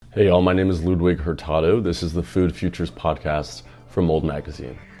Hey y'all, my name is Ludwig Hurtado. This is the Food Futures podcast from Mold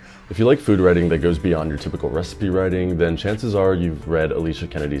Magazine. If you like food writing that goes beyond your typical recipe writing, then chances are you've read Alicia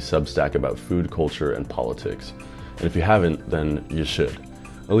Kennedy's Substack about food, culture, and politics. And if you haven't, then you should.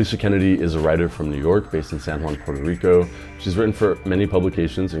 Alicia Kennedy is a writer from New York, based in San Juan, Puerto Rico. She's written for many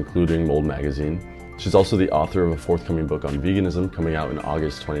publications, including Mold Magazine. She's also the author of a forthcoming book on veganism coming out in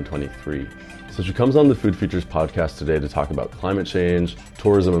August 2023. So she comes on the Food Futures podcast today to talk about climate change,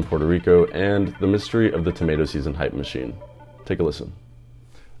 tourism in Puerto Rico, and the mystery of the tomato season hype machine. Take a listen.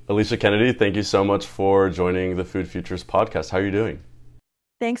 Alicia Kennedy, thank you so much for joining the Food Futures podcast. How are you doing?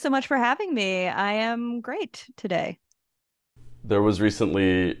 Thanks so much for having me. I am great today. There was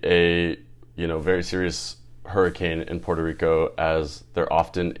recently a, very serious hurricane in Puerto Rico, as there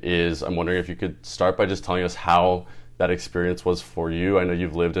often is. I'm wondering if you could start by just telling us how that experience was for you. I know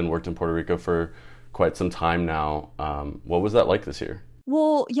you've lived and worked in Puerto Rico for quite some time now. What was that like this year?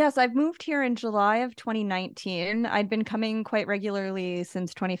 Well, yes, I've moved here in July of 2019. I'd been coming quite regularly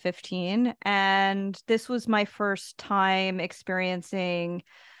since 2015, and this was my first time experiencing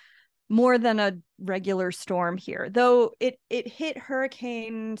more than a regular storm here. Though it hit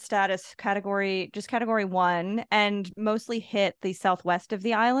hurricane status category, just category 1, and mostly hit the southwest of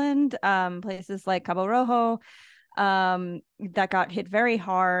the island, places like Cabo Rojo, that got hit very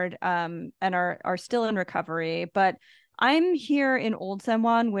hard, and are still in recovery. But I'm here in Old San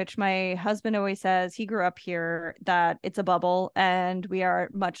Juan, which my husband always says, he grew up here, that it's a bubble and we are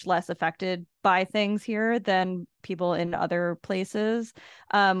much less affected by things here than people in other places,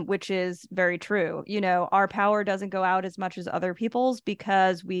 which is very true. You know, our power doesn't go out as much as other people's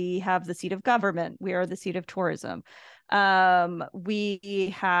because we have the seat of government. We are the seat of tourism.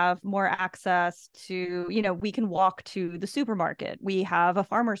 We have more access to, we can walk to the supermarket. We have a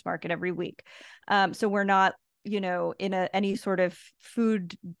farmer's market every week. So we're not, in any sort of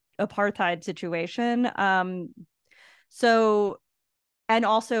food apartheid situation. So, and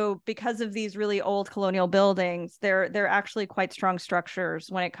also because of these really old colonial buildings, they're actually quite strong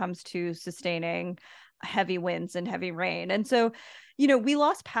structures when it comes to sustaining heavy winds and heavy rain. And so, we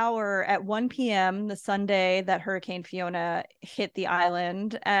lost power at 1 p.m. the Sunday that Hurricane Fiona hit the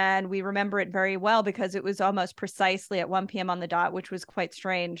island. And we remember it very well because it was almost precisely at 1 p.m. on the dot, which was quite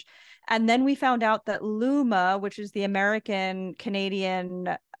strange. And then we found out that LUMA, which is the American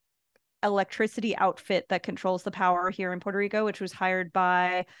Canadian electricity outfit that controls the power here in Puerto Rico, which was hired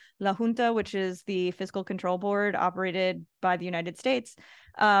by La Junta, which is the fiscal control board operated by the United States,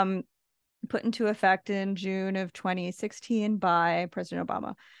 put into effect in June of 2016 by President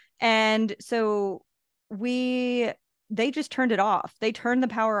Obama. And so they just turned it off. They turned the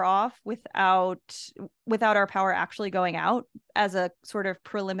power off without our power actually going out as a sort of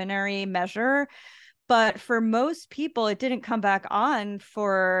preliminary measure. But for most people, it didn't come back on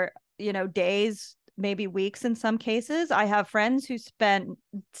for, days, maybe weeks in some cases. I have friends who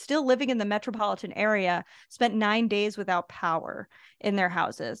still living in the metropolitan area, spent 9 days without power in their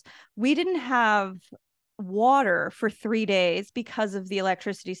houses. We didn't have water for 3 days because of the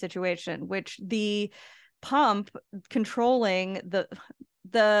electricity situation, which the pump controlling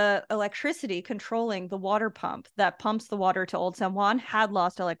the electricity controlling the water pump that pumps the water to Old San Juan had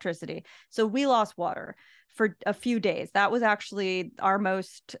lost electricity. So we lost water for a few days. That was actually our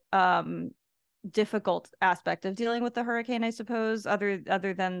most difficult aspect of dealing with the hurricane, I suppose, other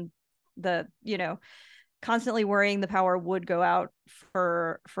than the, constantly worrying the power would go out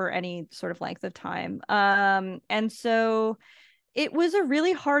for any sort of length of time. And so it was a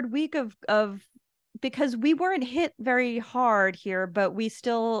really hard week of because we weren't hit very hard here, but we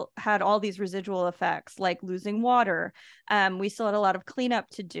still had all these residual effects like losing water. We still had a lot of cleanup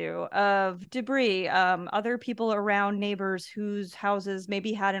to do of debris, other people around, neighbors whose houses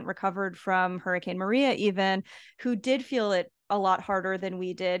maybe hadn't recovered from Hurricane Maria, even, who did feel it a lot harder than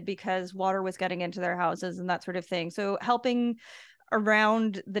we did because water was getting into their houses and that sort of thing. So helping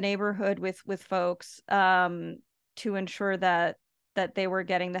around the neighborhood with folks, to ensure that they were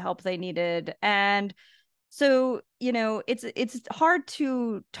getting the help they needed. And so, it's hard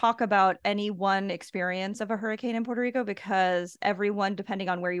to talk about any one experience of a hurricane in Puerto Rico because everyone, depending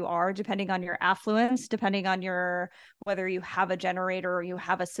on where you are, depending on your affluence, depending on whether you have a generator or you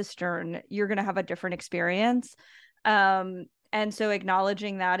have a cistern, you're going to have a different experience. And so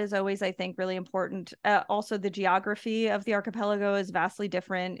acknowledging that is always, I think, really important. Also, the geography of the archipelago is vastly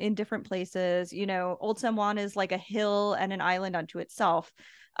different in different places. Old San Juan is like a hill and an island unto itself.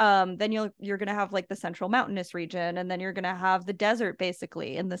 Then you're going to have like the central mountainous region, and then you're going to have the desert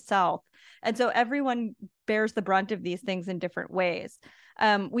basically in the south. And so everyone bears the brunt of these things in different ways.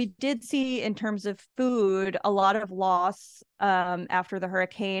 We did see, in terms of food, a lot of loss after the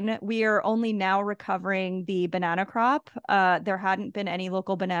hurricane. We are only now recovering the banana crop. There hadn't been any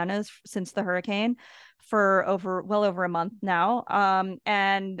local bananas since the hurricane for well over a month now.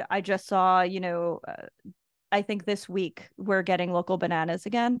 And I just saw, I think this week we're getting local bananas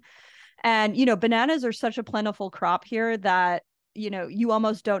again. And, bananas are such a plentiful crop here that, you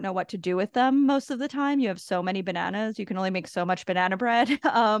almost don't know what to do with them most of the time. You have so many bananas, you can only make so much banana bread.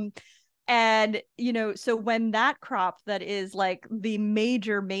 And, so when that crop that is like the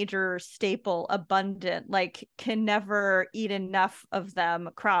major staple, abundant, like can never eat enough of them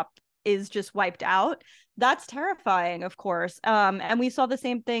crop is just wiped out, that's terrifying, of course. And we saw the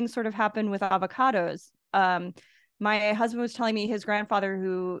same thing sort of happen with avocados. My husband was telling me his grandfather,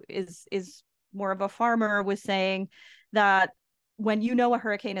 who is more of a farmer, was saying that when a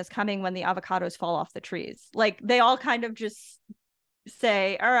hurricane is coming, when the avocados fall off the trees, like they all kind of just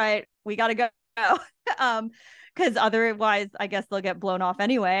say, all right, we got to go. Because otherwise, I guess they'll get blown off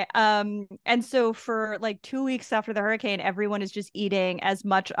anyway. And so for like 2 weeks after the hurricane, everyone is just eating as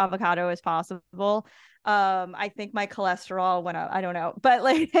much avocado as possible. I think my cholesterol went up. I don't know, but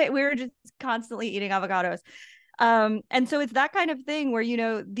like we were just constantly eating avocados. And so it's that kind of thing where,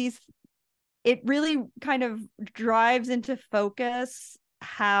 it really kind of drives into focus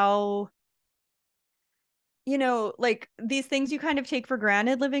how, like these things you kind of take for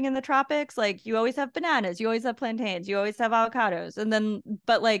granted living in the tropics. Like you always have bananas, you always have plantains, you always have avocados. And then,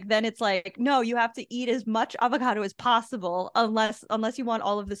 but like, then it's like, no, you have to eat as much avocado as possible unless you want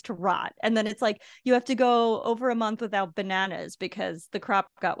all of this to rot. And then it's like, you have to go over a month without bananas because the crop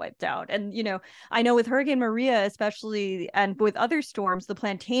got wiped out. And, I know with Hurricane Maria, especially, and with other storms, the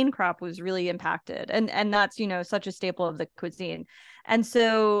plantain crop was really impacted. And that's, such a staple of the cuisine. And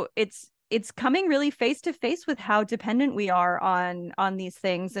so it's coming really face to face with how dependent we are on these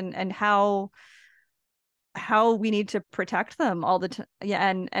things and how we need to protect them all the time.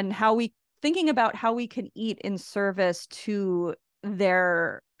 Yeah, and how we thinking about how we can eat in service to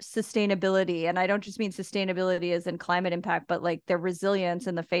their sustainability. And I don't just mean sustainability as in climate impact, but like their resilience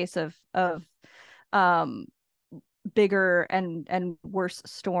in the face of bigger and worse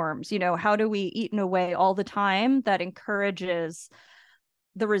storms. How do we eat in a way all the time that encourages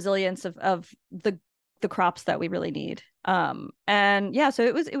the resilience of the crops that we really need. And yeah, so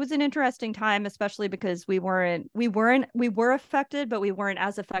it was an interesting time, especially because we were affected, but we weren't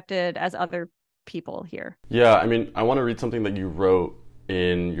as affected as other people here. Yeah, I mean, I want to read something that you wrote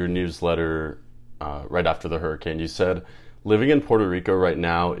in your newsletter right after the hurricane. You said, living in Puerto Rico right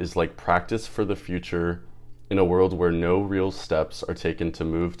now is like practice for the future in a world where no real steps are taken to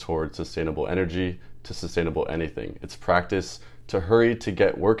move toward sustainable energy, to sustainable anything. It's practice to hurry to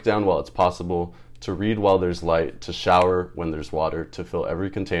get work done while it's possible, to read while there's light, to shower when there's water, to fill every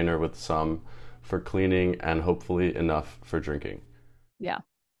container with some for cleaning and hopefully enough for drinking. Yeah.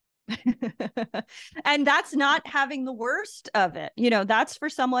 And that's not having the worst of it. That's for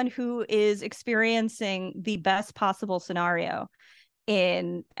someone who is experiencing the best possible scenario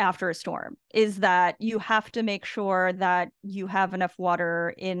after a storm, is that you have to make sure that you have enough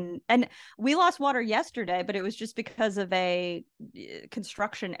water in. And we lost water yesterday, but it was just because of a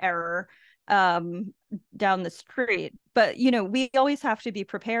construction error down the street. But we always have to be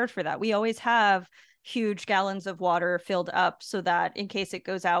prepared for that. We always have huge gallons of water filled up so that in case it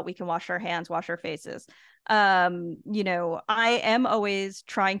goes out, we can wash our hands, wash our faces. I am always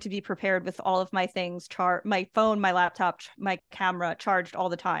trying to be prepared with all of my things, my phone, my laptop, my camera charged all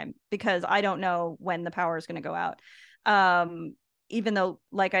the time, because I don't know when the power is going to go out. Even though,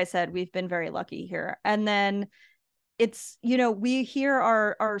 like I said, we've been very lucky here. And then it's, we here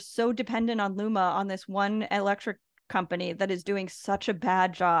are so dependent on Luma, on this one electric company that is doing such a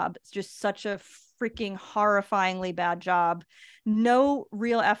bad job. It's just such a freaking horrifyingly bad job. No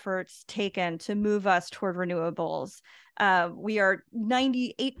real efforts taken to move us toward renewables. We are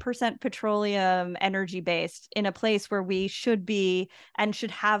 98% petroleum energy based in a place where we should be and should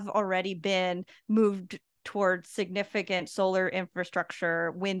have already been moved towards significant solar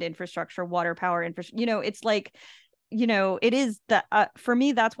infrastructure, wind infrastructure, water power infrastructure. It's like, it is that for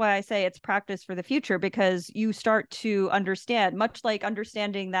me, that's why I say it's practice for the future, because you start to understand, much like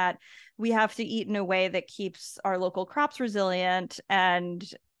understanding that we have to eat in a way that keeps our local crops resilient and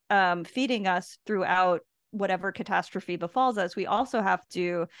feeding us throughout whatever catastrophe befalls us. We also have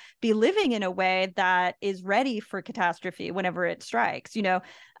to be living in a way that is ready for catastrophe whenever it strikes,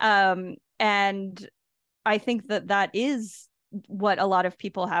 and I think that is what a lot of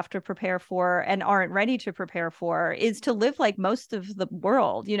people have to prepare for and aren't ready to prepare for, is to live like most of the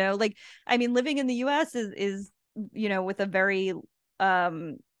world. Like, I mean, living in the US is with a very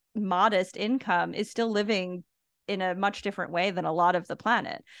modest income is still living in a much different way than a lot of the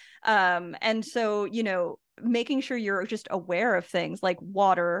planet. And so, making sure you're just aware of things like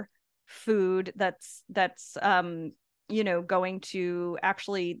water, food that's going to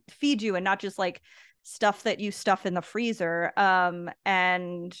actually feed you, and not just like stuff that you stuff in the freezer,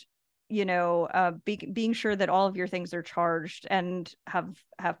 and being sure that all of your things are charged and have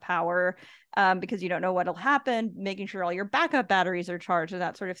power, because you don't know what'll happen, making sure all your backup batteries are charged and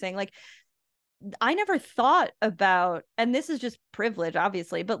that sort of thing. Like, I never thought about, and this is just privilege,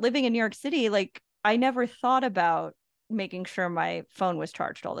 obviously, but living in New York City, like, I never thought about making sure my phone was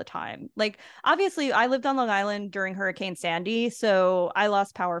charged all the time. Like, obviously, I lived on Long Island during Hurricane Sandy, so I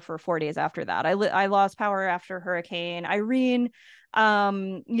lost power for 4 days after that. I lost power after Hurricane Irene,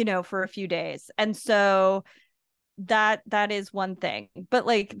 for a few days. And so that is one thing, but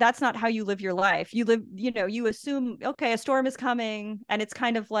like, that's not how you live your life. You live, you assume, okay, a storm is coming, and it's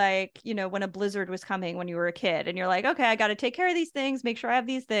kind of like, when a blizzard was coming when you were a kid, and you're like, okay, I got to take care of these things, make sure I have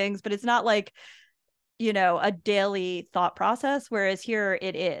these things, but it's not like, a daily thought process. Whereas here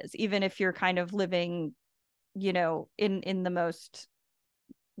it is, even if you're kind of living, in the most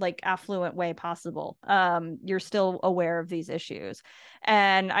like affluent way possible, you're still aware of these issues.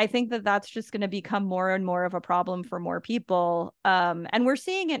 And I think that that's just going to become more and more of a problem for more people, and we're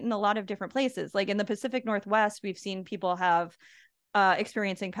seeing it in a lot of different places. Like in the Pacific Northwest, we've seen people have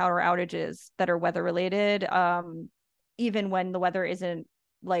experiencing power outages that are weather related, even when the weather isn't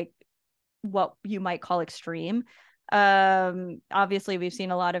like what you might call extreme. Obviously we've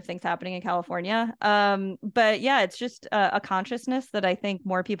seen a lot of things happening in California, but yeah, it's just a consciousness that I think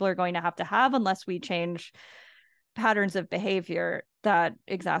more people are going to have unless we change patterns of behavior that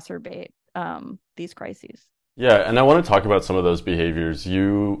exacerbate these crises. Yeah, and I want to talk about some of those behaviors.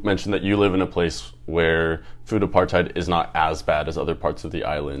 You mentioned that you live in a place where food apartheid is not as bad as other parts of the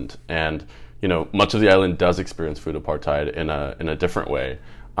island, and much of the island does experience food apartheid in a different way.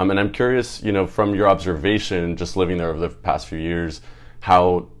 And I'm curious, from your observation, just living there over the past few years,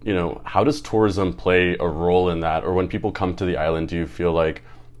 how does tourism play a role in that? Or when people come to the island, do you feel like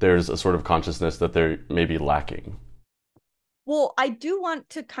there's a sort of consciousness that they're maybe lacking? Well, I do want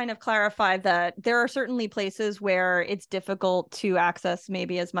to kind of clarify that there are certainly places where it's difficult to access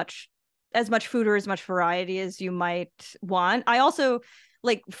maybe as much food or as much variety as you might want. I also,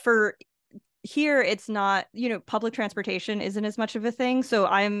 like, for here, it's not, public transportation isn't as much of a thing. So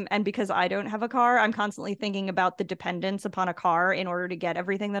and because I don't have a car, I'm constantly thinking about the dependence upon a car in order to get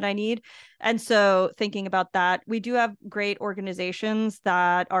everything that I need. And so thinking about that, we do have great organizations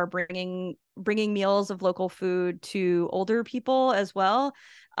that are bringing meals of local food to older people as well.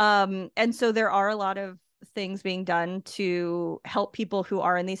 And so there are a lot of things being done to help people who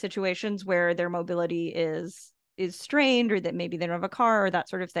are in these situations where their mobility is strained, or that maybe they don't have a car or that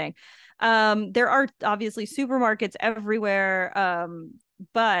sort of thing. There are obviously supermarkets everywhere,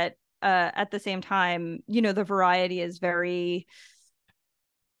 but at the same time, the variety is very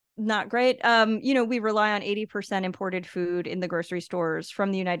not great. We rely on 80% imported food in the grocery stores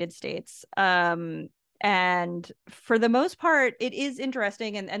from the United States. And for the most part, it is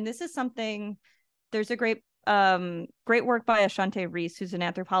interesting. And this is something, there's a great work by Ashante Reese, who's an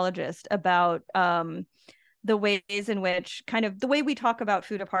anthropologist, about the ways in which kind of the way we talk about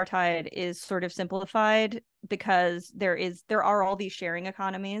food apartheid is sort of simplified, because there are all these sharing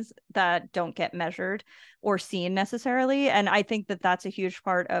economies that don't get measured or seen necessarily. And I think that that's a huge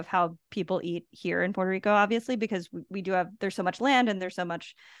part of how people eat here in Puerto Rico, obviously, because we do have, there's so much land and there's so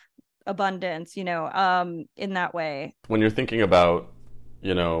much abundance, in that way. When you're thinking about,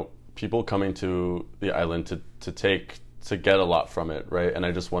 people coming to the island to get a lot from it, right? And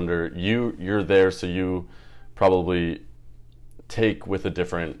I just wonder, you're there, so you probably take with a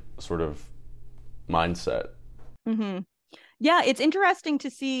different sort of mindset. Mm-hmm. Yeah, it's interesting to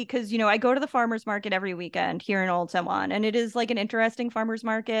see, because I go to the farmers market every weekend here in Old San Juan, and it is like an interesting farmers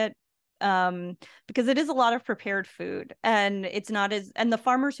market, because it is a lot of prepared food, and and the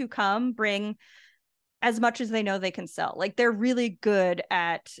farmers who come bring as much as they know they can sell. Like, they're really good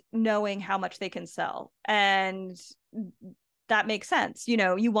at knowing how much they can sell, and that makes sense.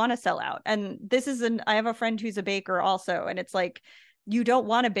 You want to sell out. And I have a friend who's a baker also, and it's like, you don't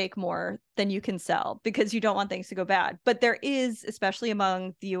want to bake more than you can sell because you don't want things to go bad. But there is, especially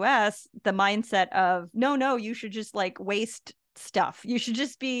among the US, the mindset of no, you should just like waste stuff. You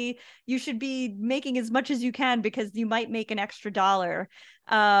should be making as much as you can, because you might make an extra dollar.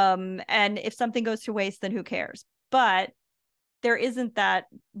 And if something goes to waste, then who cares? But there isn't that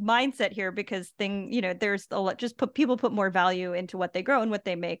mindset here, because there's a lot, people put more value into what they grow and what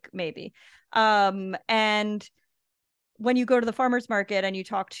they make, maybe. And when you go to the farmer's market and you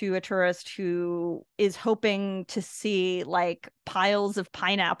talk to a tourist who is hoping to see like piles of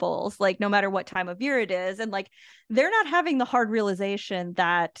pineapples, like no matter what time of year it is, and like they're not having the hard realization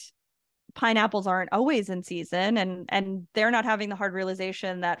that pineapples aren't always in season, and they're not having the hard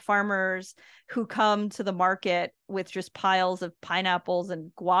realization that farmers who come to the market with just piles of pineapples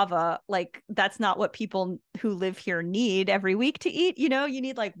and guava, like that's not what people who live here need every week to eat. You know, you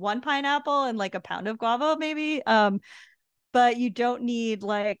need like one pineapple and like a pound of guava maybe, but you don't need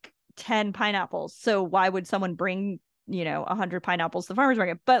like 10 pineapples. So why would someone bring 100 pineapples to the farmers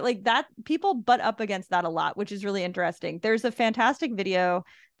market? But like that, people butt up against that a lot, which is really interesting. There's a fantastic video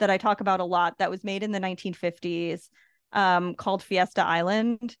that I talk about a lot that was made in the 1950s, called Fiesta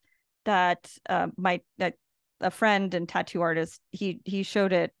Island, that that a friend and tattoo artist, he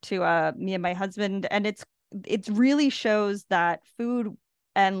showed it to me and my husband, and it really shows that food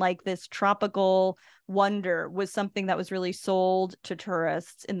and like this tropical wonder was something that was really sold to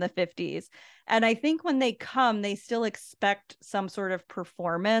tourists in the 50s. And I think when they come, they still expect some sort of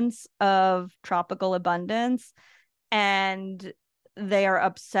performance of tropical abundance, and they are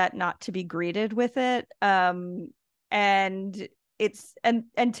upset not to be greeted with it. And it's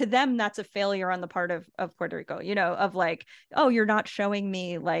and to them that's a failure on the part of Puerto Rico, of like, oh, you're not showing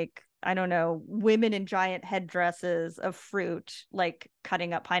me like, I don't know, women in giant headdresses of fruit, like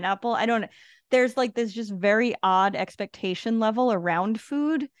cutting up pineapple. I don't, there's like this just very odd expectation level around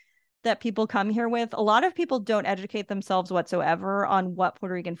food that people come here with. A lot of people don't educate themselves whatsoever on what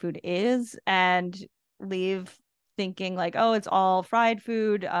Puerto Rican food is, and leave thinking like, oh, it's all fried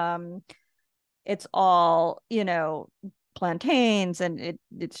food. It's all, plantains, and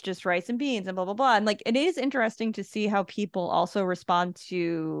it's just rice and beans and blah blah blah. And like, it is interesting to see how people also respond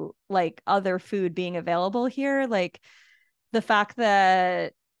to like other food being available here, like the fact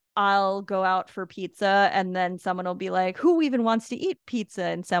that I'll go out for pizza and then someone will be like, who even wants to eat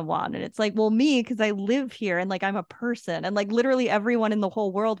pizza in San Juan? And it's like, well, me, because I live here and like I'm a person, and like literally everyone in the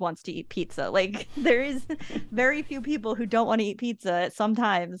whole world wants to eat pizza. Like there is very few people who don't want to eat pizza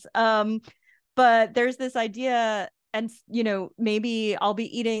sometimes. But there's this idea, and maybe I'll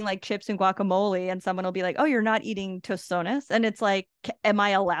be eating like chips and guacamole and someone will be like, oh, you're not eating tostones, and it's like, am I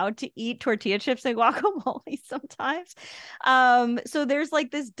allowed to eat tortilla chips and guacamole sometimes? So there's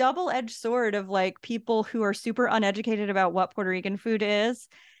like this double-edged sword of like people who are super uneducated about what Puerto Rican food is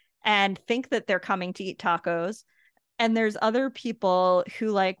and think that they're coming to eat tacos, and there's other people who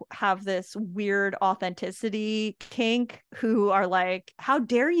like have this weird authenticity kink, who are like, how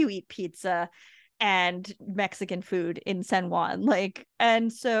dare you eat pizza and Mexican food in San Juan? Like,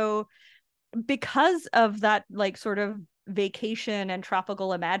 and so because of that, like sort of vacation and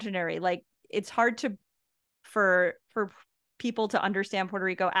tropical imaginary, like it's hard to for people to understand Puerto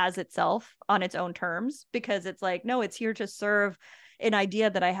Rico as itself on its own terms, because it's like, no, it's here to serve an idea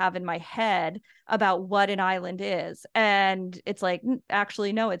that I have in my head about what an island is. And it's like,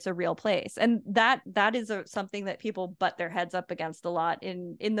 actually, no, it's a real place. And that is something that people butt their heads up against a lot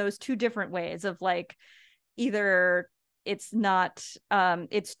in those two different ways of like, either it's not,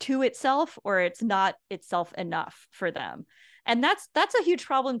 it's to itself, or it's not itself enough for them. And that's a huge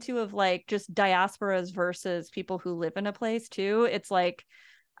problem too, of like just diasporas versus people who live in a place too. It's like,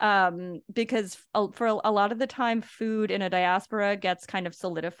 because for a lot of the time food in a diaspora gets kind of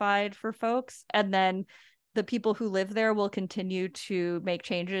solidified for folks, and then the people who live there will continue to make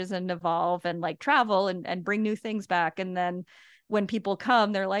changes and evolve and like travel and bring new things back. And then when people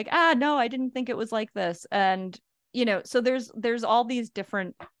come, they're like, no, I didn't think it was like this. And so there's all these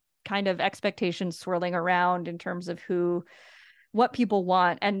different kind of expectations swirling around in terms of what people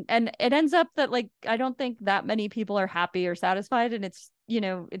want, and it ends up that like, I don't think that many people are happy or satisfied, and it's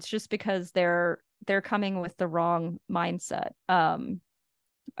it's just because they're coming with the wrong mindset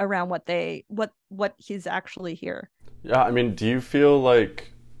around what he's actually here. Yeah, I mean, do you feel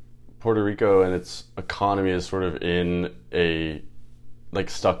like Puerto Rico and its economy is sort of in a like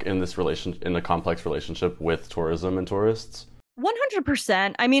stuck in this in a complex relationship with tourism and tourists?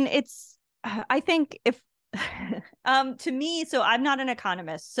 100%. I mean, I think if to me, so I'm not an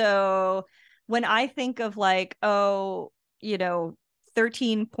economist, so when I think of like,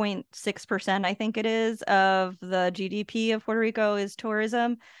 13.6%, I think it is, of the GDP of Puerto Rico is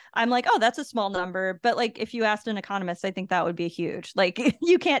tourism, I'm like, oh, that's a small number. But like, if you asked an economist, I think that would be huge. Like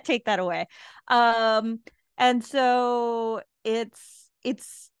you can't take that away. And so it's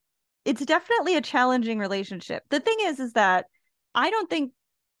definitely a challenging relationship. The thing is that I don't think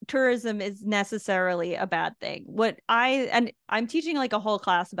tourism is necessarily a bad thing. And I'm teaching like a whole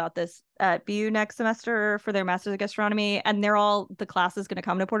class about this at BU next semester for their Masters of Gastronomy, and the class is going to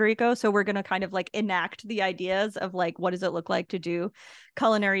come to Puerto Rico. So we're going to kind of like enact the ideas of like, what does it look like to do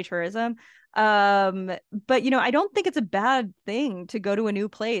culinary tourism? But I don't think it's a bad thing to go to a new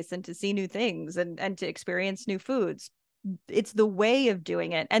place and to see new things and to experience new foods. It's the way of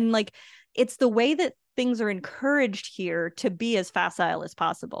doing it. And like, it's the way that things are encouraged here to be as facile as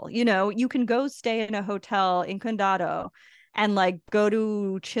possible. You can go stay in a hotel in Condado and like go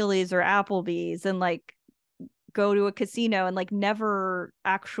to Chili's or Applebee's and like go to a casino and like never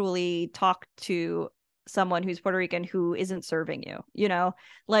actually talk to someone who's Puerto Rican who isn't serving you,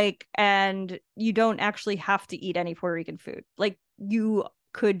 like, and you don't actually have to eat any Puerto Rican food. Like, you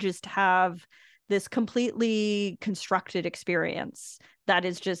could just have this completely constructed experience that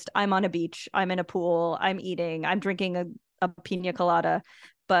is just, I'm on a beach, I'm in a pool, I'm eating, I'm drinking a pina colada,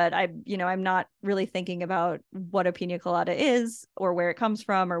 but I'm not really thinking about what a pina colada is or where it comes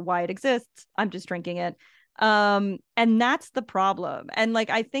from or why it exists. I'm just drinking it. And that's the problem. And like,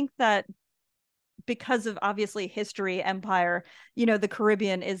 I think that because of obviously history, empire, the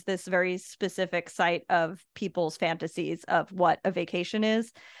Caribbean is this very specific site of people's fantasies of what a vacation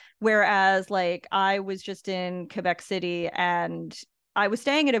is. Whereas like I was just in Quebec City and I was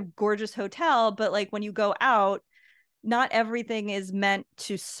staying at a gorgeous hotel, but like when you go out, not everything is meant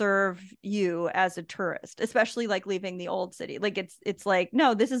to serve you as a tourist, especially like leaving the old city. Like it's like,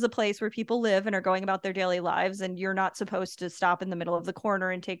 no, this is a place where people live and are going about their daily lives, and you're not supposed to stop in the middle of the corner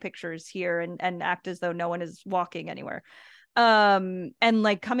and take pictures here and act as though no one is walking anywhere. And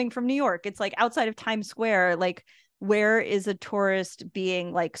like coming from New York, it's like outside of Times Square, like where is a tourist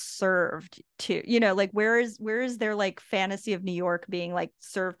being like served to, like where is their like fantasy of New York being like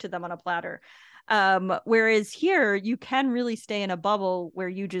served to them on a platter? Whereas here you can really stay in a bubble where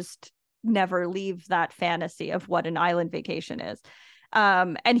you just never leave that fantasy of what an island vacation is.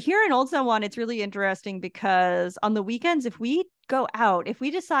 And here in Old San Juan, it's really interesting because on the weekends, if we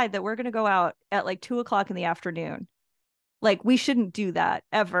decide that we're going to go out at like 2:00 in the afternoon, like we shouldn't do that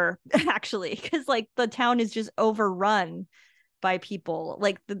ever, actually, because like the town is just overrun by people.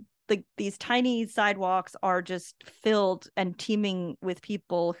 Like these tiny sidewalks are just filled and teeming with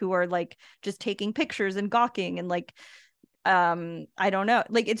people who are like just taking pictures and gawking and like I don't know,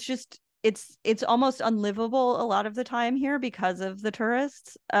 like it's almost unlivable a lot of the time here because of the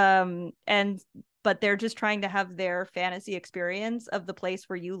tourists, but they're just trying to have their fantasy experience of the place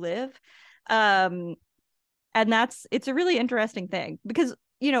where you live, and it's a really interesting thing because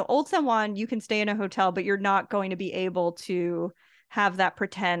Old San Juan, you can stay in a hotel, but you're not going to be able to have that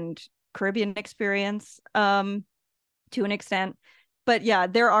pretend Caribbean experience to an extent. But yeah,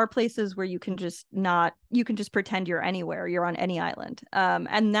 there are places where you can just pretend you're anywhere, you're on any island.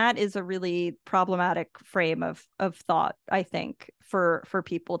 And that is a really problematic frame of thought, I think, for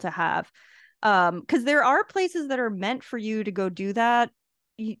people to have. Because there are places that are meant for you to go do that.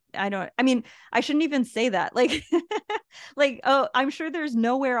 I shouldn't even say that. Like, oh, I'm sure there's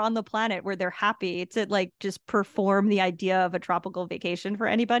nowhere on the planet where they're happy to like just perform the idea of a tropical vacation for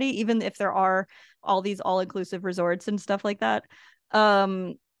anybody, even if there are all these all-inclusive resorts and stuff like that.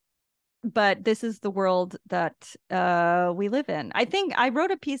 But this is the world that we live in. I think I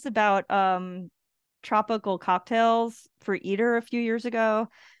wrote a piece about tropical cocktails for Eater a few years ago,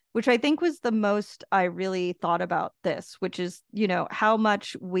 which I think was the most I really thought about this, which is, how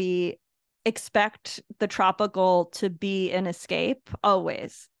much we expect the tropical to be an escape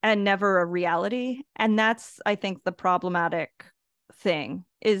always and never a reality. And that's, I think, the problematic thing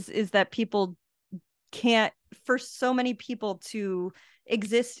is that people can't, for so many people to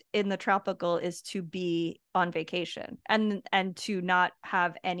exist in the tropical is to be on vacation and to not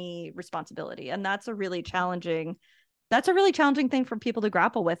have any responsibility. And that's a really challenging thing for people to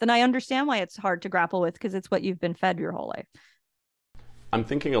grapple with. And I understand why it's hard to grapple with, because it's what you've been fed your whole life. I'm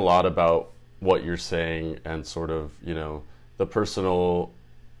thinking a lot about what you're saying and sort of, the personal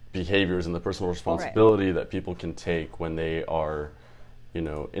behaviors and the personal responsibility that people can take when they are,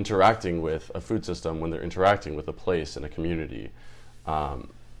 interacting with a food system, when they're interacting with a place in a community.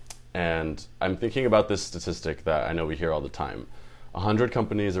 And I'm thinking about this statistic that I know we hear all the time. 100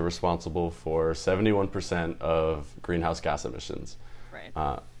 companies are responsible for 71% of greenhouse gas emissions.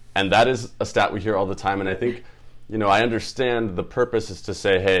 Right. And that is a stat we hear all the time. And I think, I understand the purpose is to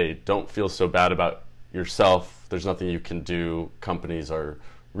say, hey, don't feel so bad about yourself. There's nothing you can do. Companies are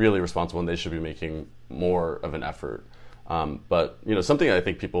really responsible and they should be making more of an effort. But, something I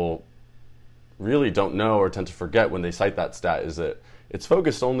think people really don't know or tend to forget when they cite that stat is that it's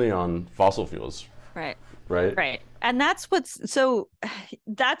focused only on fossil fuels. Right. right? Right. And that's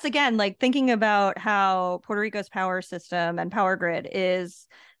again like thinking about how Puerto Rico's power system and power grid is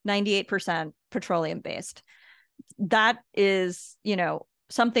 98% petroleum based. That is,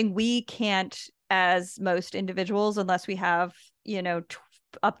 something we can't, as most individuals, unless we have,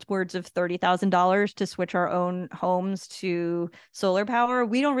 upwards of $30,000 to switch our own homes to solar power,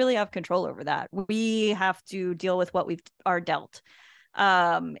 we don't really have control over that. We have to deal with what we are dealt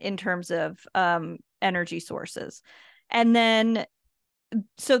in terms of energy sources. And then,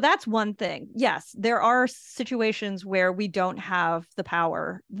 so that's one thing. Yes, there are situations where we don't have the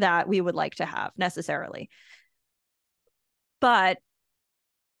power that we would like to have necessarily. But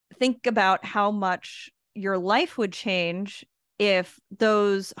think about how much your life would change if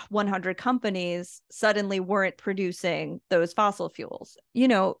those 100 companies suddenly weren't producing those fossil fuels.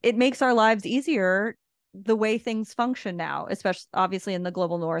 It makes our lives easier the way things function now, especially obviously in the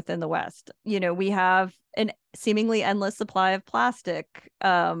global north and the west. We have an seemingly endless supply of plastic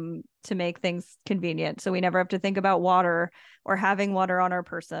to make things convenient. So we never have to think about water or having water on our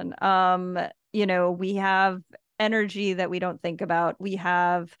person. We have energy that we don't think about. We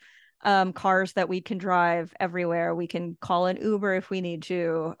have cars that we can drive everywhere. We can call an Uber if we need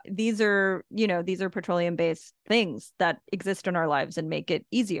to. These are petroleum based things that exist in our lives and make it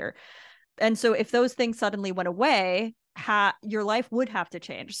easier. And so if those things suddenly went away, your life would have to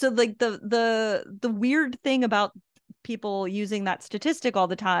change. So like the weird thing about people using that statistic all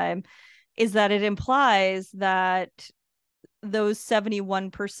the time is that it implies that those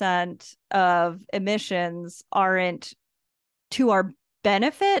 71% of emissions aren't to our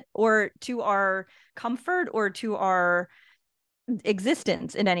benefit or to our comfort or to our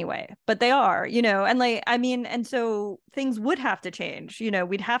existence in any way, but they are, and so things would have to change.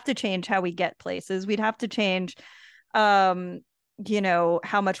 We'd have to change how we get places. We'd have to change how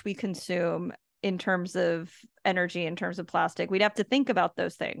much we consume in terms of energy, in terms of plastic. We'd have to think about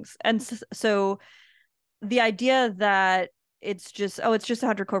those things. And so the idea that it's just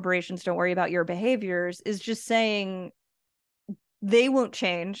 100 corporations, don't worry about your behaviors, is just saying they won't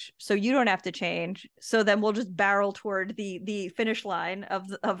change, so you don't have to change. So then we'll just barrel toward the finish line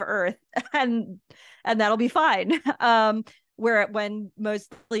of Earth, and that'll be fine. When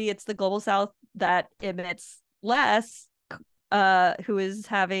mostly it's the global South that emits less, who is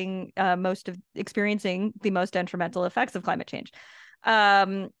having experiencing the most detrimental effects of climate change.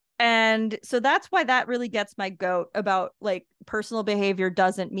 And so that's why that really gets my goat about like personal behavior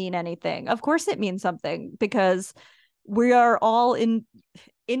doesn't mean anything. Of course it means something, because we are all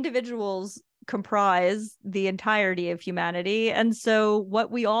individuals comprise the entirety of humanity. And so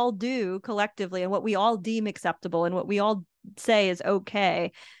what we all do collectively and what we all deem acceptable and what we all say is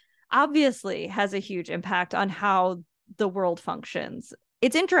okay obviously has a huge impact on how the world functions.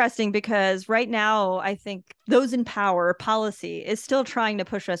 It's interesting because right now, I think those in power, policy is still trying to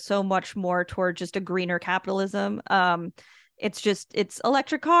push us so much more toward just a greener capitalism. It's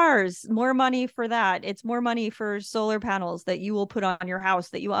electric cars, more money for that. It's more money for solar panels that you will put on your house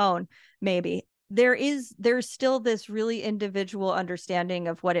that you own, maybe. There's still this really individual understanding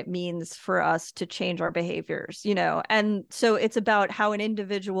of what it means for us to change our behaviors, and so it's about how an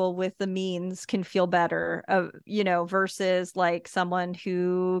individual with the means can feel better, versus like someone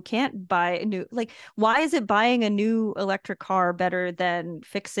who can't buy a new, like, why is it buying a new electric car better than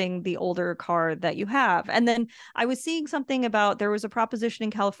fixing the older car that you have? And then I was seeing something about, there was a proposition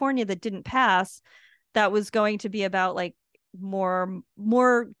in California that didn't pass that was going to be about like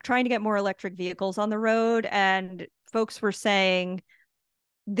more trying to get more electric vehicles on the road, and folks were saying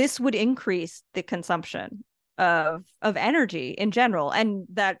this would increase the consumption of energy in general, and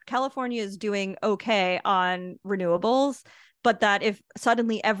that California is doing okay on renewables, but that if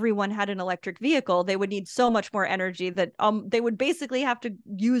suddenly everyone had an electric vehicle, they would need so much more energy that they would basically have to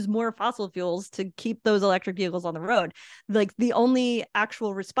use more fossil fuels to keep those electric vehicles on the road. Like the only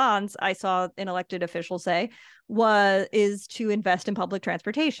actual response I saw an elected official say is to invest in public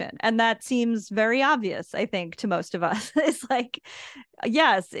transportation. And that seems very obvious, I think, to most of us. It's like,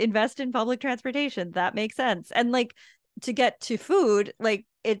 yes, invest in public transportation. That makes sense. And like, to get to food, like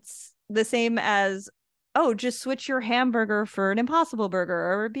it's the same as, oh, just switch your hamburger for an Impossible Burger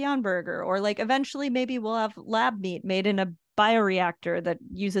or a Beyond Burger, or like eventually maybe we'll have lab meat made in a bioreactor that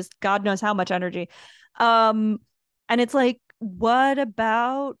uses God knows how much energy. And it's like, what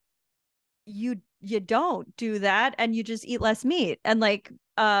about you don't do that and you just eat less meat, and like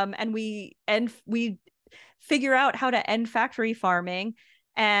and we figure out how to end factory farming,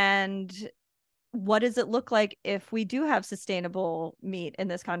 and what does it look like if we do have sustainable meat in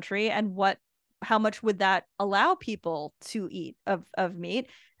this country, and what how much would that allow people to eat of meat,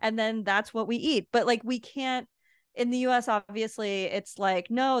 and then that's what we eat. But like we can't, in the US obviously it's like,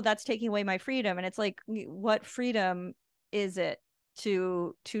 no, that's taking away my freedom. And it's like, what freedom is it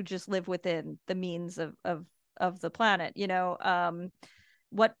to just live within the means of the planet,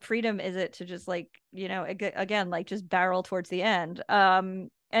 what freedom is it to just like, again, like just barrel towards the end.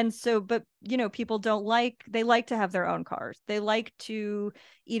 And so, but people they like to have their own cars, they like to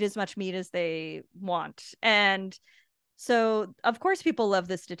eat as much meat as they want. And so of course people love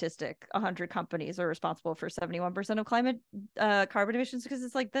this statistic, 100 companies are responsible for 71% of climate carbon emissions, because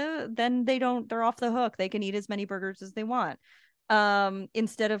it's like then they're off the hook, they can eat as many burgers as they want,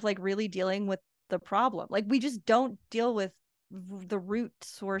 instead of like really dealing with the problem. Like we just don't deal with the root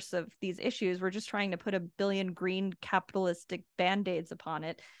source of these issues. We're just trying to put a billion green capitalistic band-aids upon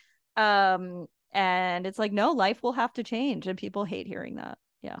it. And it's like, no, life will have to change, and people hate hearing that.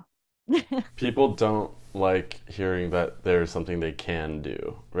 Yeah. People don't like hearing that there's something they can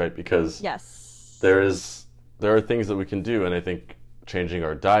do, right? Because Yes. there are things that we can do, and I think changing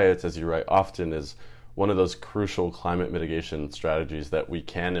our diets, as you write often, is one of those crucial climate mitigation strategies that we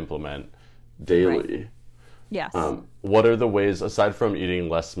can implement daily. Right. Yes. What are the ways, aside from eating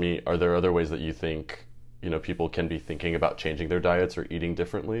less meat, are there other ways that you think, people can be thinking about changing their diets or eating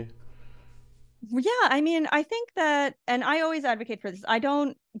differently? Yeah, I mean, I think that, and I always advocate for this.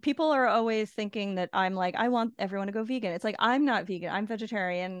 People are always thinking that I'm like, I want everyone to go vegan. It's like, I'm not vegan, I'm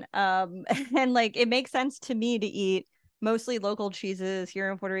vegetarian. And like, it makes sense to me to eat mostly local cheeses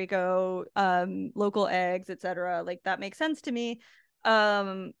here in Puerto Rico, local eggs, etc. Like that makes sense to me.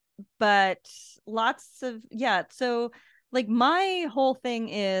 But lots of, yeah. So like my whole thing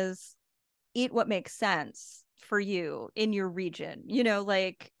is eat what makes sense for you in your region.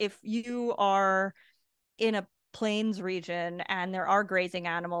 Like if you are in a plains region and there are grazing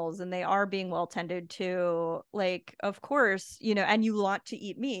animals and they are being well tended to, like, of course, and you want to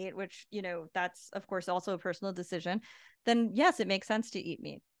eat meat, which, that's of course also a personal decision, then yes, it makes sense to eat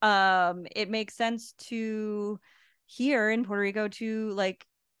meat. It makes sense to, here in Puerto Rico, to like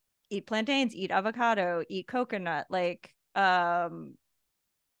eat plantains, eat avocado, eat coconut, like, and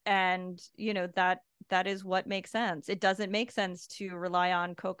that is what makes sense. It doesn't make sense to rely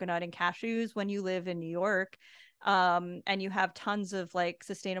on coconut and cashews when you live in New York, and you have tons of like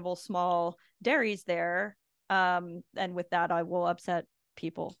sustainable small dairies there. And with that, I will upset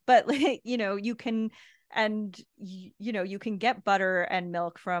people, but like, you can, and you can get butter and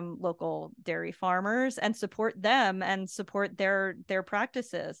milk from local dairy farmers and support them and support their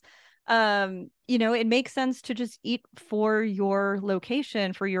practices. It makes sense to just eat for your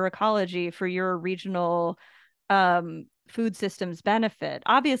location, for your ecology, for your regional food systems benefit.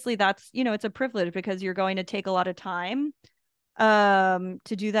 Obviously that's, it's a privilege because you're going to take a lot of time to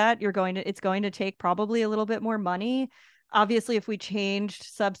do that. It's going to take probably a little bit more money. Obviously, if we changed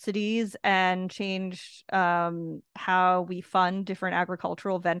subsidies and changed how we fund different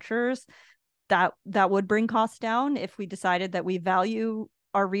agricultural ventures, that would bring costs down. If we decided that we value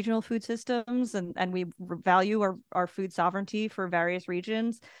our regional food systems and we value our food sovereignty for various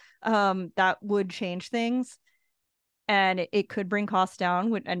regions, that would change things, and it could bring costs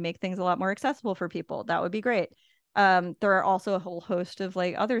down and make things a lot more accessible for people. That would be great. There are also a whole host of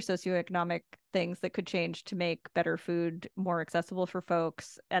like other socioeconomic things that could change to make better food more accessible for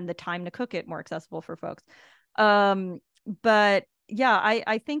folks and the time to cook it more accessible for folks. But yeah,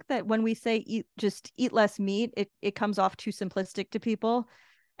 I think that when we say just eat less meat, it comes off too simplistic to people,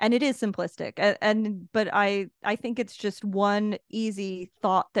 and it is simplistic. But I think it's just one easy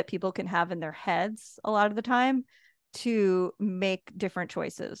thought that people can have in their heads a lot of the time to make different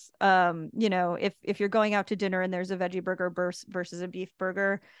choices. If you're going out to dinner and there's a veggie burger versus a beef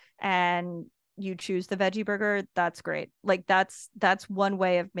burger, and you choose the veggie burger, that's great. Like that's one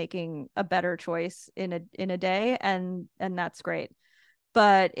way of making a better choice in a day, and that's great.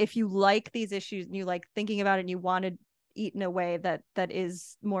 But if you like these issues and you like thinking about it and you want to eat in a way that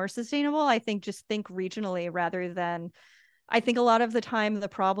is more sustainable, I think just think regionally rather than, I think a lot of the time the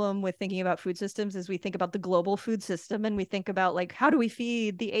problem with thinking about food systems is we think about the global food system and we think about like, how do we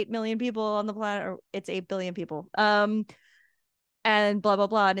feed the 8 million people on the planet, or it's 8 billion people, and blah blah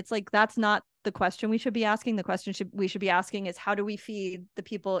blah. And it's like, that's not the question we should be asking. The question we should be asking is, how do we feed the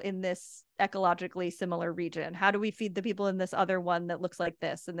people in this ecologically similar region? How do we feed the people in this other one that looks like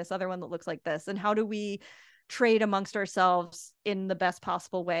this and this other one that looks like this? And how do we trade amongst ourselves in the best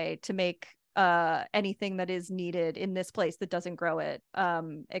possible way to make anything that is needed in this place that doesn't grow it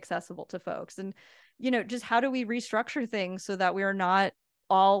accessible to folks? And just how do we restructure things so that we are not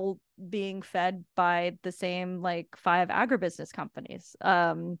all being fed by the same like 5 agribusiness companies?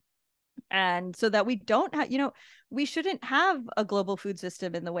 And so that we don't have, we shouldn't have a global food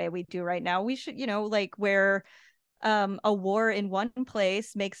system in the way we do right now. We should, like where a war in one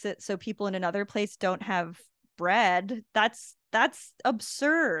place makes it so people in another place don't have bread. That's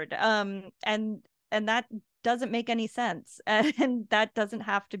absurd. And that doesn't make any sense. And that doesn't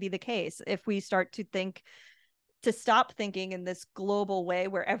have to be the case if we start to stop thinking in this global way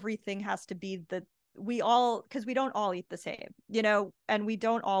where everything has to be because we don't all eat the same, and we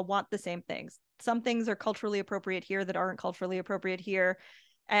don't all want the same things. Some things are culturally appropriate here that aren't culturally appropriate here,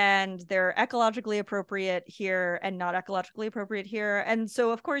 and they're ecologically appropriate here and not ecologically appropriate here. And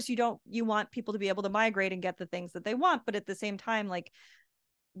so of course you want people to be able to migrate and get the things that they want, but at the same time, like,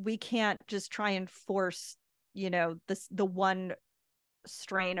 we can't just try and force, the one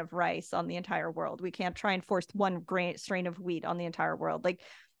strain of rice on the entire world. We can't try and force one strain of wheat on the entire world. Like,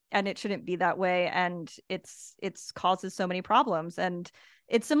 and it shouldn't be that way. And it's causes so many problems. And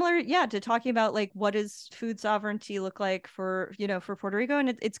it's similar, yeah, to talking about like, what does food sovereignty look like for Puerto Rico?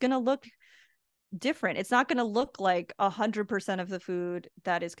 And it's going to look different. It's not going to look like 100% of the food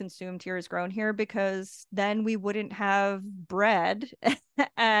that is consumed here is grown here, because then we wouldn't have bread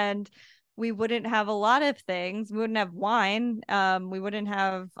and we wouldn't have a lot of things. We wouldn't have wine. We wouldn't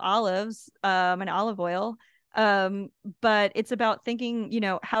have olives and olive oil. But it's about thinking,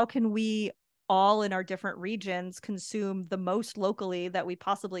 how can we all in our different regions consume the most locally that we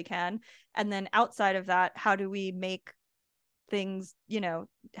possibly can? And then outside of that, how do we make things,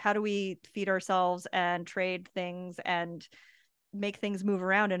 how do we feed ourselves and trade things and make things move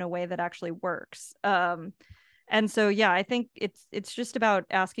around in a way that actually works? And so, yeah, I think it's just about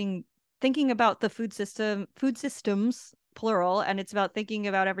thinking about the food systems plural, and it's about thinking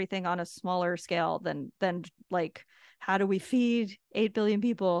about everything on a smaller scale than like, how do we feed 8 billion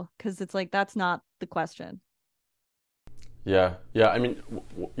people? Because it's like, that's not the question. Yeah, I mean,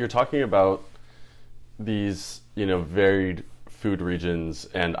 you're talking about these, varied food regions,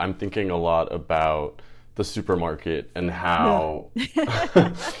 and I'm thinking a lot about the supermarket and how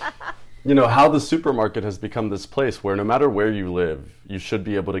how the supermarket has become this place where no matter where you live, you should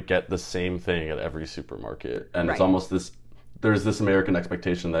be able to get the same thing at every supermarket. And It's almost there's this American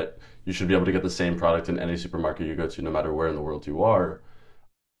expectation that you should be able to get the same product in any supermarket you go to, no matter where in the world you are.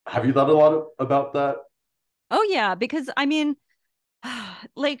 Have you thought a lot about that? Oh yeah, because I mean,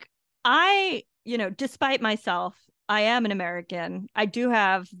 like, despite myself, I am an American. I do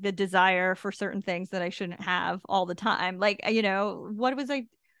have the desire for certain things that I shouldn't have all the time. Like, what was I?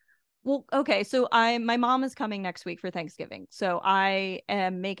 Well, okay, so my mom is coming next week for Thanksgiving. So I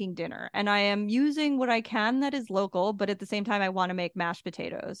am making dinner and I am using what I can that is local, but at the same time I want to make mashed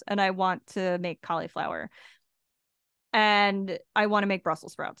potatoes and I want to make cauliflower and I want to make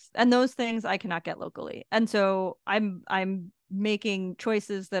Brussels sprouts. And those things I cannot get locally. And so I'm making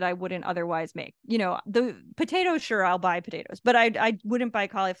choices that I wouldn't otherwise make. The potatoes, sure, I'll buy potatoes, but I wouldn't buy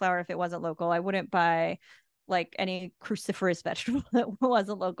cauliflower if it wasn't local. I wouldn't buy like any cruciferous vegetable that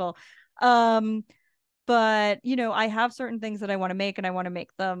wasn't local. But I have certain things that I want to make and I want to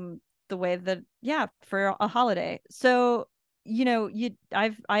make them the way that, yeah, for a holiday. So,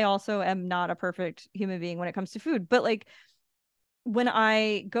 I also am not a perfect human being when it comes to food, but like when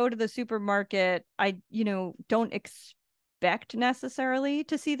I go to the supermarket, I, don't expect necessarily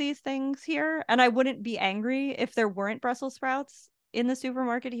to see these things here. And I wouldn't be angry if there weren't Brussels sprouts in the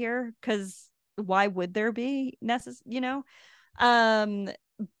supermarket here, because why would there be um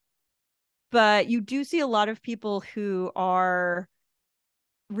but you do see a lot of people who are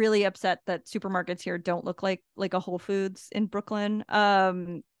really upset that supermarkets here don't look like a Whole Foods in Brooklyn,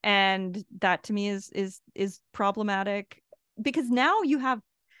 and that to me is problematic, because now you have,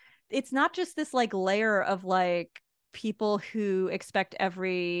 it's not just this like layer of like people who expect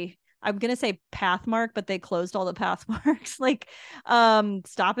every, I'm gonna say Pathmark, but they closed all the Pathmarks. Like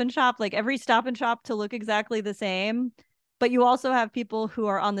Stop and Shop, like every Stop and Shop to look exactly the same. But you also have people who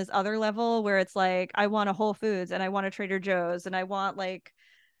are on this other level where it's like, I want a Whole Foods and I want a Trader Joe's and I want like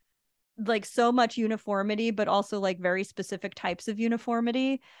so much uniformity, but also like very specific types of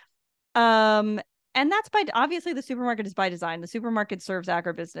uniformity. And that's obviously the supermarket is by design. The supermarket serves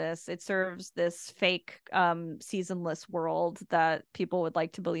agribusiness. It serves this fake seasonless world that people would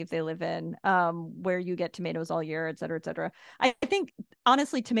like to believe they live in, where you get tomatoes all year, et cetera, et cetera. I think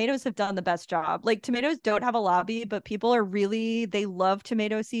honestly, tomatoes have done the best job. Like, tomatoes don't have a lobby, but people are really, they love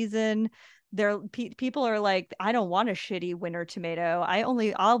tomato season. people are like, I don't want a shitty winter tomato.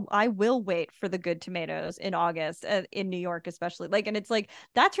 I will wait for the good tomatoes in August, in New York especially. Like, and it's like,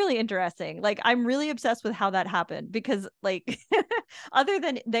 that's really interesting. Like, I'm really obsessed with how that happened, because like other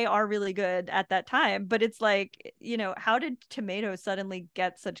than they are really good at that time, but it's like, how did tomatoes suddenly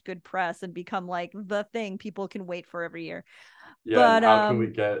get such good press and become like the thing people can wait for every year? Yeah, and But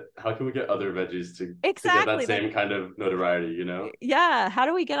how can we get other veggies to get that exactly, like, same kind of notoriety, you know? yeah, how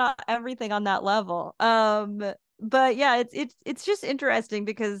do we get everything on that level? But yeah, it's just interesting,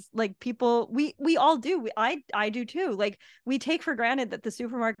 because like people, we all do, I do too, like we take for granted that the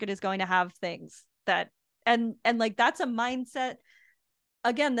supermarket is going to have things that, and like that's a mindset,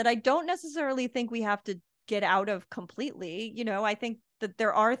 again, that I don't necessarily think we have to get out of completely. I think that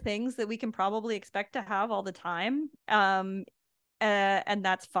there are things that we can probably expect to have all the time, and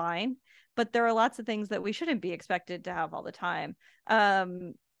that's fine. But there are lots of things that we shouldn't be expected to have all the time.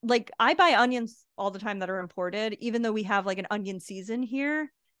 Like I buy onions all the time that are imported, even though we have like an onion season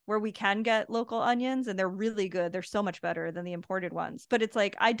here where we can get local onions, and they're really good. They're so much better than the imported ones. But it's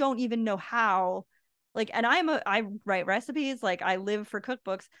like, I don't even know how, like, and I write recipes, like I live for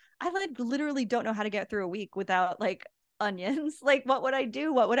cookbooks. I like literally don't know how to get through a week without like onions. Like, what would I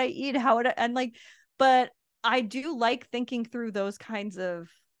do? What would I eat? How would I, and like, but I do like thinking through those kinds of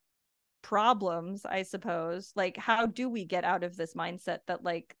problems, I suppose. Like, how do we get out of this mindset that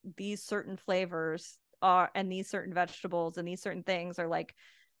like these certain flavors are, and these certain vegetables and these certain things are like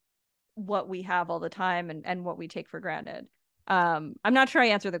what we have all the time, and what we take for granted? I'm not sure I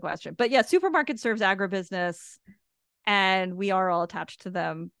answered the question, but yeah, supermarket serves agribusiness, and we are all attached to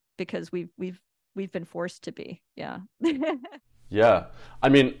them because we've been forced to be. Yeah. Yeah. I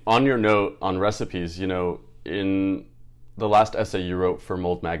mean, on your note on recipes, in the last essay you wrote for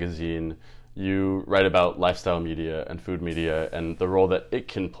Mold Magazine, you write about lifestyle media and food media and the role that it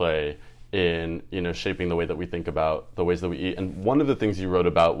can play in, shaping the way that we think about the ways that we eat. And one of the things you wrote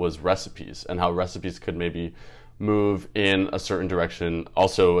about was recipes, and how recipes could maybe move in a certain direction,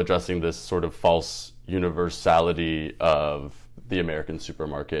 also addressing this sort of false universality of the American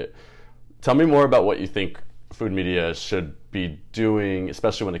supermarket. Tell me more about what you think food media should be doing,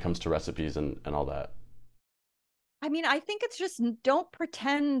 especially when it comes to recipes and all that. I mean, I think it's just, don't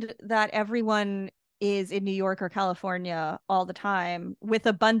pretend that everyone is in New York or California all the time with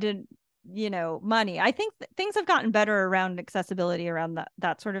abundant, money. I think things have gotten better around accessibility, around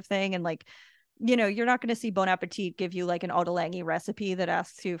that sort of thing. And like, you're not going to see Bon Appetit give you like an Ottolenghi recipe that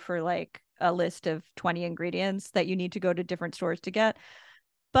asks you for like a list of 20 ingredients that you need to go to different stores to get.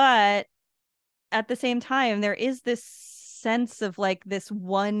 But at the same time, there is this sense of like this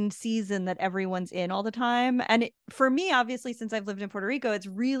one season that everyone's in all the time. And for me, obviously, since I've lived in Puerto Rico, it's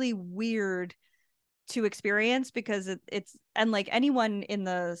really weird to experience, because it's, and like anyone in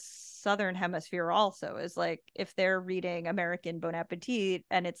the southern hemisphere also is like, if they're reading American Bon Appetit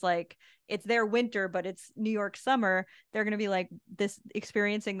and it's like it's their winter but it's New York summer, they're going to be like this,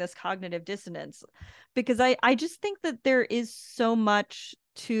 experiencing this cognitive dissonance, because I just think that there is so much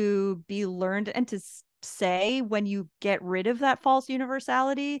to be learned and to say. When you get rid of that false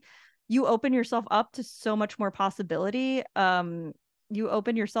universality, you open yourself up to so much more possibility. You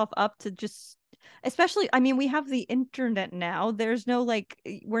open yourself up to just, especially, I mean, we have the internet now. There's no like,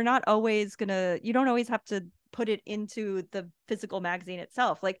 we're not always gonna, you don't always have to put it into the physical magazine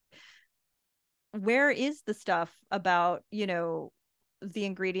itself. Like, where is the stuff about, the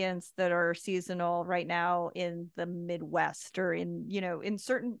ingredients that are seasonal right now in the Midwest, or in, in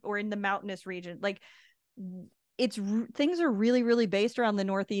certain, or in the mountainous region? Like, it's, things are really, really based around the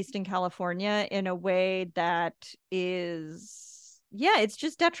Northeast and California in a way that is, yeah, it's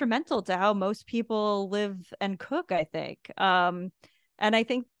just detrimental to how most people live and cook, I think. And I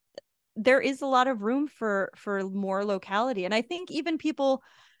think there is a lot of room for more locality. And I think even people,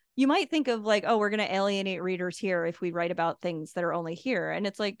 you might think of like, oh, we're going to alienate readers here if we write about things that are only here. And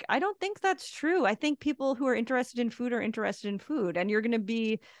it's like, I don't think that's true. I think people who are interested in food are interested in food, and you're going to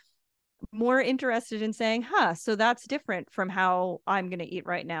be more interested in saying, so that's different from how I'm going to eat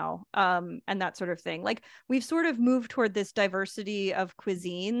right now. And that sort of thing. Like, we've sort of moved toward this diversity of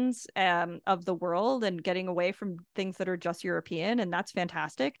cuisines, of the world, and getting away from things that are just European. And that's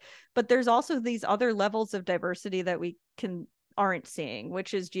fantastic. But there's also these other levels of diversity that we aren't seeing,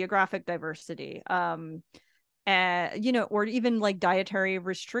 which is geographic diversity. Or even like dietary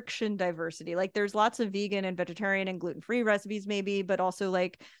restriction diversity. Like, there's lots of vegan and vegetarian and gluten-free recipes maybe, but also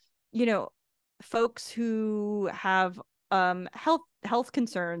like, folks who have health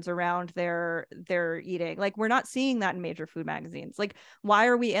concerns around their eating. Like, we're not seeing that in major food magazines. Like, why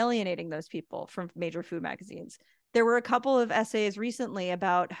are we alienating those people from major food magazines? There were a couple of essays recently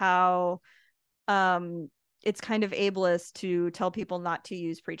about how it's kind of ableist to tell people not to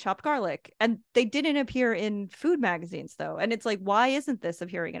use pre-chopped garlic. And they didn't appear in food magazines though. And it's like, why isn't this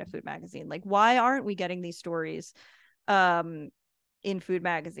appearing in a food magazine? Like, why aren't we getting these stories in food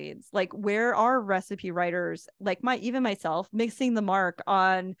magazines? Like, where are recipe writers like even myself missing the mark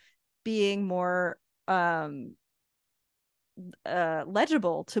on being more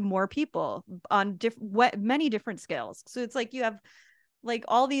legible to more people on many different scales? So it's like you have like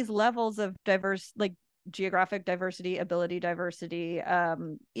all these levels of diverse, like geographic diversity, ability diversity,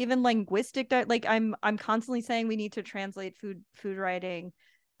 even linguistic like I'm constantly saying we need to translate food writing.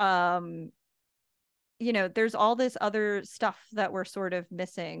 There's all this other stuff that we're sort of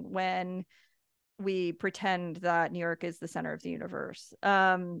missing when we pretend that New York is the center of the universe.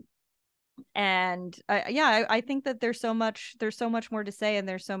 And I think that there's so much more to say, and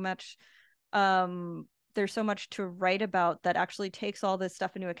there's so much to write about that actually takes all this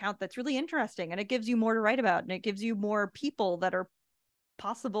stuff into account. That's really interesting, and it gives you more to write about, and it gives you more people that are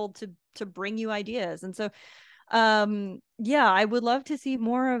possible to bring you ideas. And so I would love to see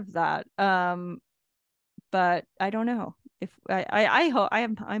more of that, but I don't know if I hope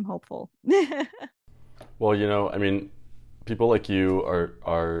I'm hopeful. Well, I mean, people like you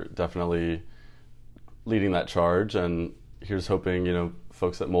are definitely leading that charge, and here's hoping,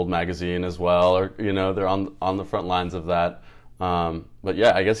 folks at Mold Magazine as well, or they're on the front lines of that. But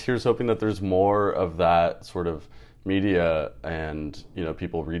yeah, I guess here's hoping that there's more of that sort of media, and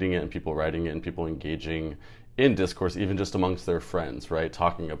people reading it, and people writing it, and people engaging in discourse, even just amongst their friends, right?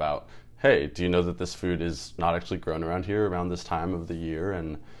 Talking about, hey, do you know that this food is not actually grown around here around this time of the year,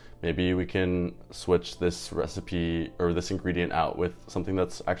 and maybe we can switch this recipe or this ingredient out with something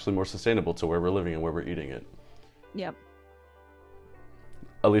that's actually more sustainable to where we're living and where we're eating it. Yep.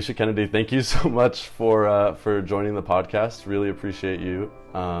 Alicia Kennedy, thank you so much for joining the podcast. Really appreciate you.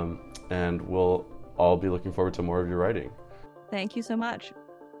 And we'll all be looking forward to more of your writing. Thank you so much.